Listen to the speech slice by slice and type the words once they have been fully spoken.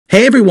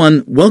Hey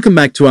everyone, welcome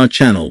back to our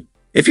channel.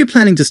 If you're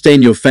planning to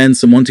stain your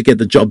fence and want to get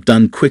the job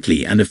done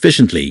quickly and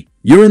efficiently,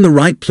 you're in the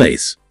right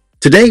place.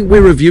 Today we're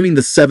reviewing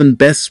the 7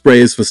 best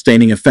sprayers for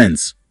staining a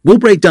fence. We'll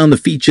break down the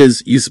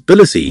features,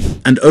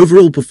 usability, and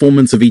overall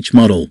performance of each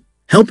model,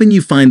 helping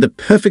you find the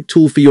perfect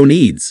tool for your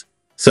needs.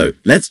 So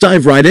let's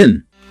dive right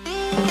in.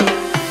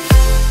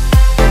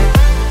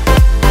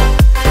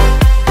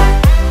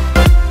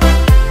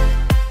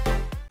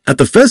 At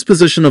the first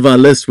position of our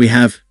list we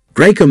have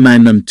Graco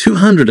Magnum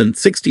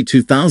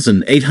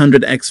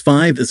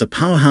 262800X5 is a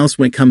powerhouse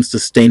when it comes to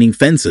staining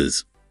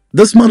fences.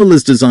 This model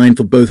is designed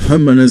for both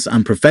homeowners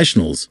and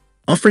professionals,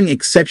 offering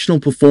exceptional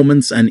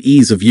performance and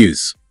ease of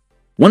use.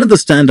 One of the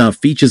standout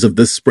features of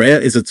this sprayer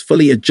is its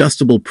fully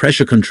adjustable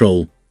pressure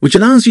control, which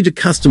allows you to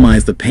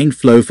customize the paint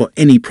flow for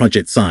any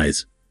project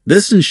size.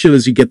 This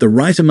ensures you get the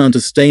right amount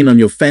of stain on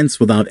your fence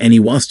without any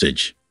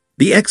wastage.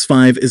 The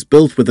X5 is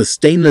built with a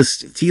stainless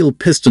steel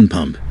piston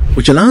pump,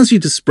 which allows you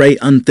to spray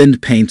unthinned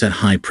paint at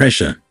high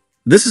pressure.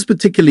 This is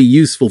particularly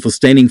useful for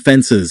staining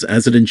fences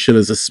as it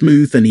ensures a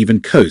smooth and even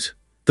coat.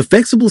 The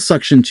flexible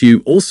suction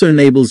tube also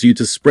enables you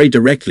to spray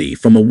directly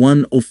from a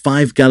 1 or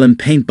 5 gallon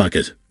paint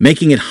bucket,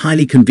 making it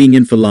highly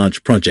convenient for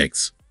large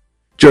projects.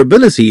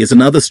 Durability is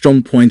another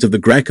strong point of the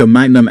Graco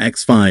Magnum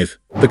X5.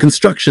 The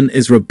construction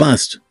is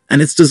robust, and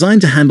it's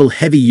designed to handle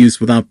heavy use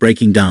without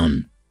breaking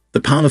down. The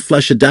power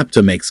flush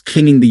adapter makes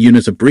cleaning the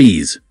unit a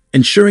breeze,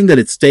 ensuring that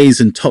it stays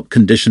in top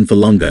condition for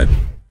longer.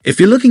 If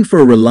you're looking for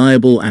a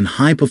reliable and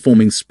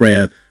high-performing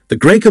sprayer, the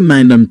Graco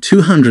Magnum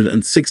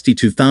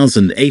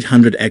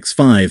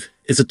 262800X5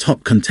 is a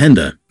top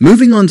contender.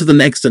 Moving on to the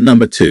next at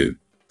number 2.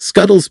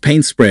 Scuddles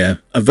Paint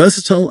Sprayer, a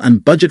versatile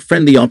and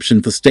budget-friendly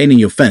option for staining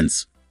your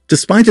fence.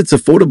 Despite its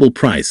affordable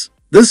price,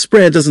 this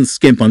sprayer doesn't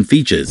skimp on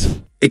features.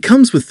 It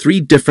comes with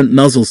 3 different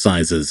nozzle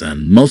sizes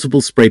and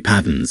multiple spray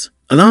patterns,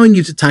 allowing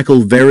you to tackle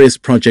various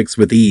projects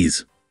with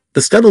ease.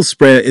 The Scuddles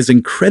sprayer is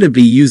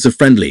incredibly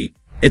user-friendly.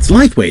 It's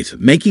lightweight,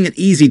 making it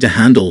easy to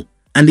handle,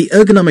 and the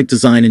ergonomic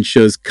design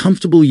ensures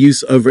comfortable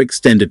use over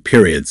extended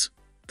periods.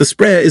 The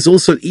sprayer is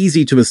also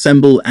easy to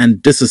assemble and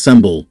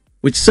disassemble,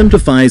 which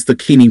simplifies the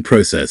cleaning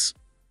process.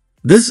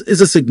 This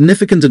is a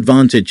significant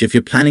advantage if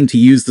you're planning to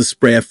use the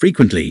sprayer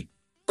frequently.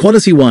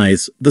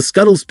 Quality-wise, the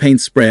Scuddles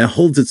paint sprayer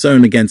holds its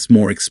own against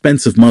more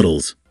expensive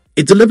models.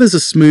 It delivers a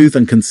smooth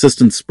and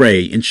consistent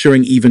spray,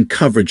 ensuring even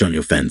coverage on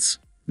your fence.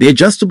 The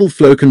adjustable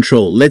flow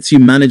control lets you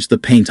manage the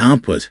paint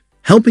output,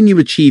 helping you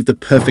achieve the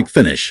perfect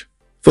finish.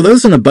 For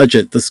those on a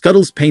budget, the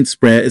Scuddles paint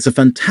sprayer is a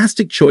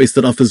fantastic choice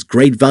that offers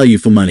great value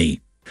for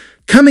money.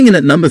 Coming in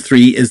at number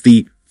 3 is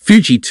the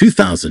Fuji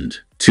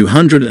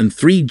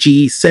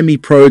 2203G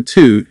Semi-Pro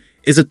 2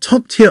 is a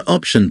top-tier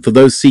option for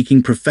those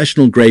seeking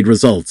professional-grade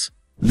results.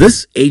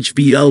 This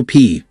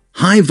HVLP,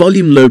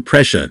 high-volume,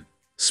 low-pressure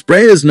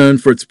sprayer is known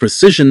for its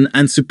precision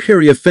and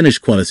superior finish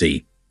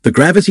quality. The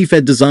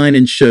gravity-fed design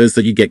ensures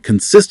that you get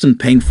consistent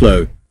paint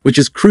flow, which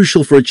is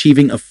crucial for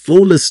achieving a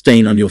flawless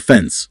stain on your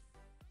fence.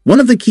 One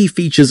of the key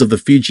features of the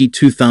Fuji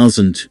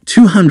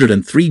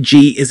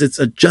 2203G is its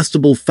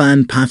adjustable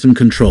fan pattern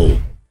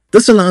control.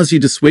 This allows you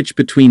to switch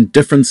between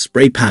different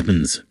spray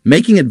patterns,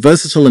 making it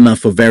versatile enough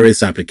for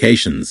various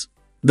applications.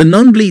 The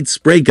non-bleed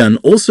spray gun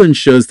also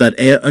ensures that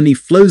air only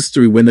flows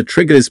through when the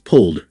trigger is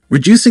pulled,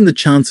 reducing the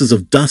chances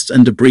of dust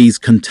and debris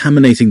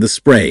contaminating the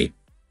spray.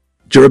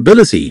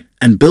 Durability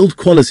and build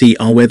quality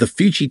are where the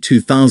Fuji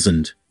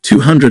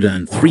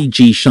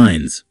 2203G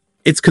shines.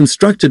 It's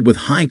constructed with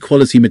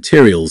high-quality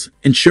materials,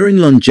 ensuring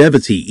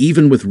longevity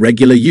even with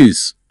regular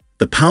use.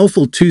 The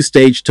powerful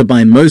 2-stage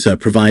turbine motor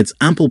provides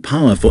ample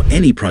power for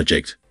any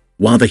project,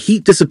 while the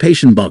heat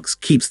dissipation box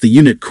keeps the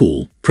unit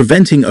cool,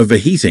 preventing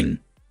overheating.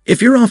 If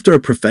you're after a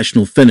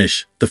professional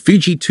finish, the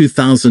Fuji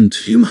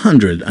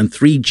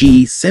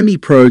 2203G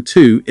Semi-Pro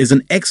 2 is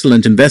an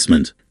excellent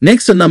investment.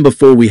 Next at number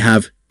 4 we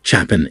have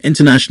Chapin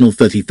International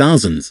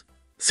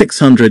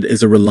 30600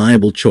 is a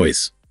reliable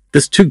choice.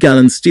 This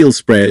 2-gallon steel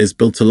sprayer is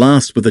built to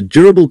last with a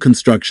durable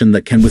construction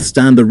that can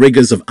withstand the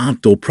rigors of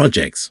outdoor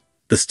projects.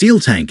 The steel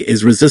tank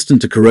is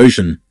resistant to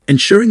corrosion,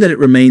 ensuring that it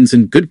remains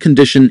in good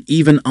condition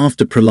even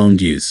after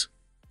prolonged use.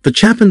 The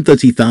Chapin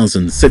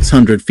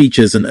 30600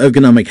 features an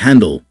ergonomic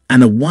handle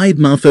and a wide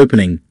mouth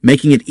opening,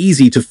 making it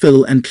easy to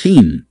fill and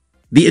clean.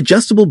 The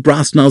adjustable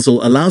brass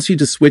nozzle allows you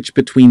to switch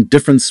between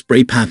different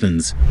spray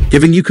patterns,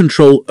 giving you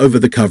control over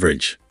the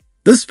coverage.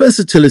 This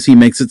versatility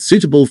makes it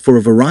suitable for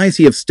a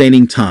variety of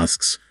staining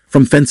tasks,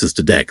 from fences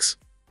to decks.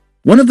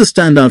 One of the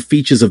standout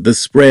features of this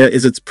sprayer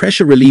is its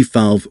pressure relief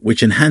valve,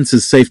 which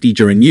enhances safety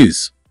during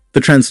use.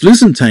 The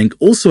translucent tank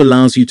also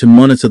allows you to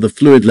monitor the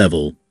fluid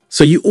level,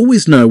 so you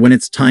always know when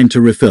it's time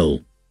to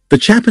refill. The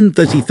Chapin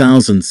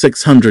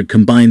 30600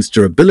 combines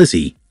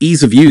durability,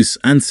 ease of use,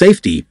 and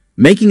safety,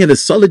 making it a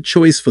solid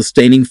choice for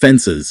staining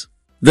fences.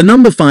 The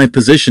number 5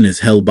 position is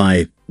held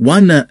by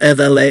Wagner.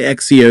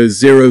 FLEXiO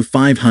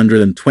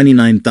 0500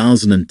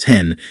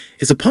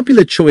 is a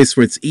popular choice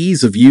for its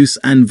ease of use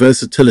and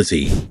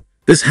versatility.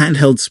 This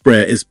handheld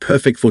sprayer is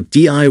perfect for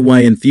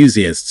DIY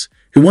enthusiasts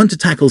who want to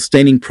tackle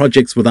staining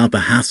projects without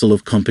the hassle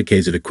of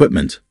complicated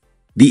equipment.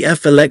 The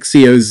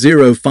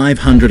FLEXiO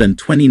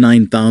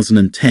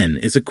 500-29010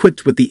 is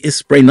equipped with the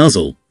spray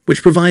nozzle,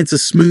 which provides a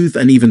smooth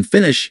and even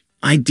finish,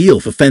 ideal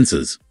for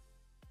fences.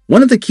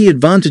 One of the key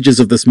advantages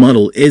of this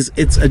model is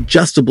its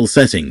adjustable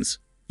settings.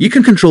 You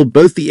can control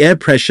both the air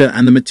pressure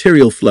and the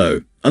material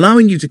flow,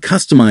 allowing you to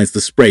customize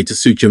the spray to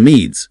suit your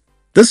needs.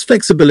 This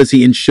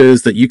flexibility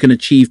ensures that you can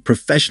achieve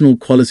professional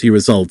quality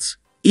results,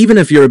 even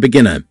if you're a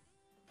beginner.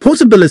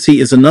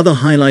 Portability is another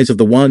highlight of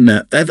the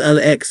Wagner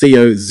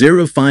FLEXiO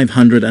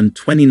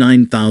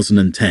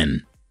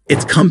 500-29010.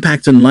 Its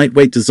compact and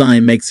lightweight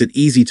design makes it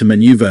easy to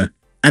maneuver,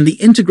 and the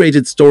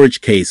integrated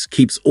storage case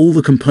keeps all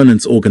the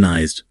components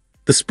organized.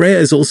 The sprayer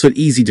is also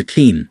easy to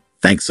clean,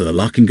 thanks to the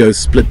lock-and-go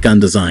split-gun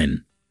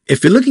design.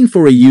 If you're looking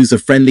for a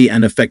user-friendly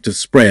and effective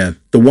sprayer,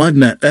 the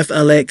Wagner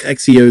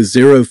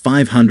FLEXiO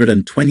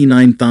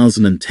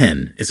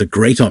 500-29010 is a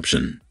great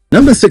option.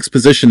 Number 6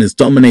 position is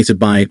dominated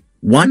by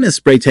Wagner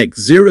Spraytech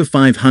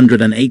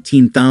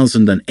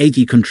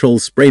 500-18080 Control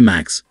Spray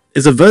Max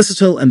is a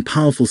versatile and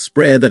powerful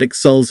sprayer that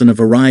excels in a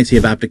variety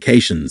of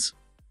applications.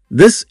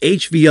 This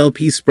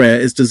HVLP sprayer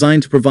is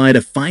designed to provide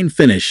a fine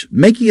finish,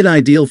 making it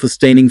ideal for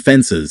staining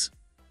fences.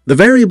 The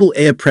variable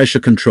air pressure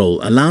control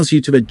allows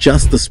you to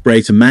adjust the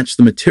spray to match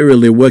the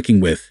material you're working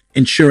with,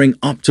 ensuring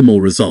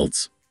optimal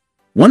results.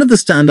 One of the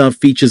standout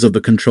features of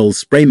the Control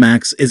Spray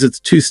Max is its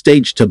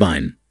two-stage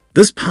turbine.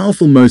 This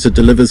powerful motor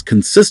delivers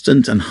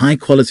consistent and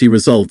high-quality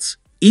results,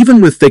 even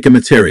with thicker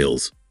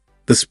materials.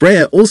 The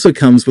sprayer also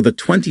comes with a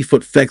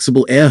 20-foot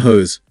flexible air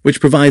hose,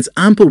 which provides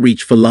ample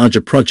reach for larger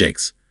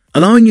projects,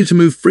 allowing you to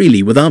move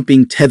freely without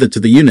being tethered to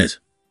the unit.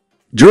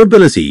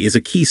 Durability is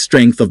a key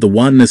strength of the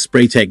Wagner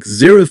Spraytech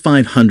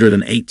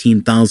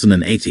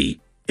 500-18080.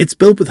 It's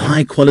built with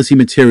high-quality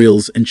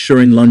materials,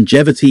 ensuring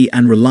longevity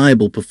and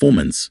reliable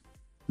performance.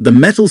 The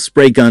metal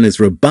spray gun is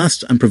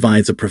robust and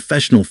provides a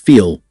professional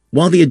feel,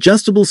 while the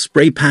adjustable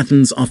spray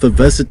patterns offer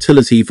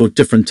versatility for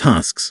different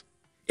tasks.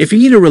 If you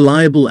need a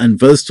reliable and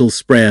versatile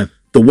sprayer,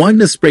 the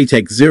Wagner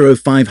Spraytech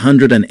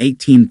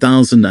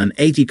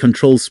 500-18080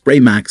 Control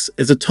Spray Max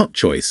is a top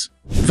choice.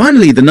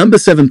 Finally, the number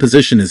 7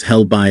 position is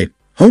held by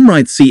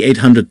HomeRight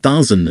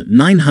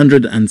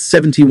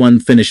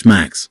C800-971 Finish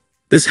Max.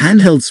 This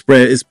handheld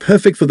sprayer is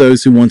perfect for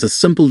those who want a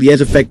simple yet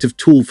effective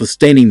tool for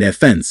staining their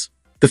fence.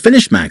 The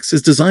Finish Max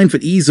is designed for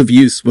ease of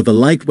use with a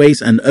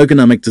lightweight and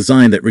ergonomic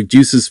design that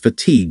reduces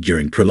fatigue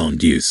during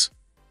prolonged use.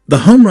 The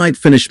HomeRight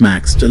Finish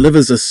Max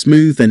delivers a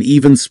smooth and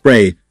even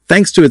spray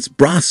thanks to its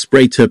brass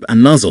spray tip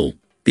and nozzle.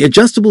 The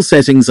adjustable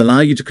settings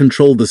allow you to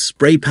control the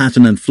spray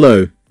pattern and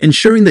flow,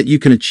 ensuring that you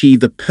can achieve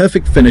the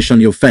perfect finish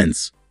on your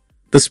fence.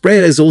 The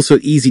sprayer is also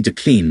easy to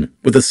clean,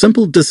 with a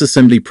simple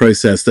disassembly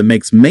process that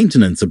makes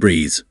maintenance a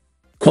breeze.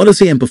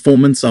 Quality and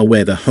performance are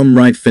where the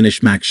HomeRight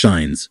Finish Max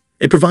shines.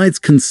 It provides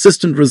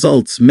consistent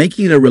results,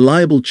 making it a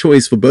reliable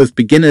choice for both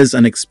beginners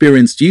and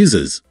experienced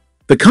users.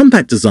 The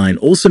compact design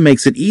also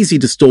makes it easy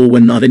to store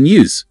when not in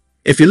use.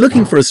 If you're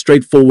looking for a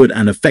straightforward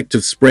and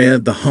effective sprayer,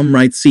 the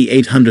HomeRight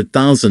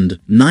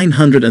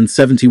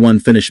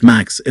C800-971 Finish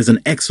Max is an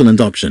excellent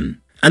option.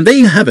 And there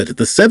you have it,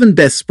 the 7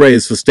 best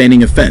sprayers for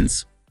staining a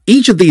fence.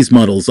 Each of these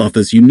models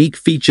offers unique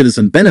features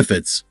and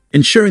benefits,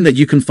 ensuring that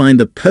you can find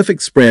the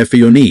perfect sprayer for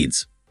your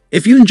needs.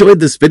 If you enjoyed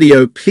this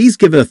video, please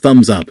give it a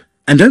thumbs up,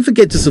 and don't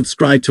forget to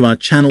subscribe to our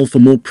channel for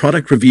more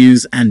product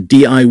reviews and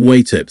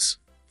DIY tips.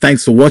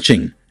 Thanks for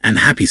watching, and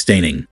happy staining!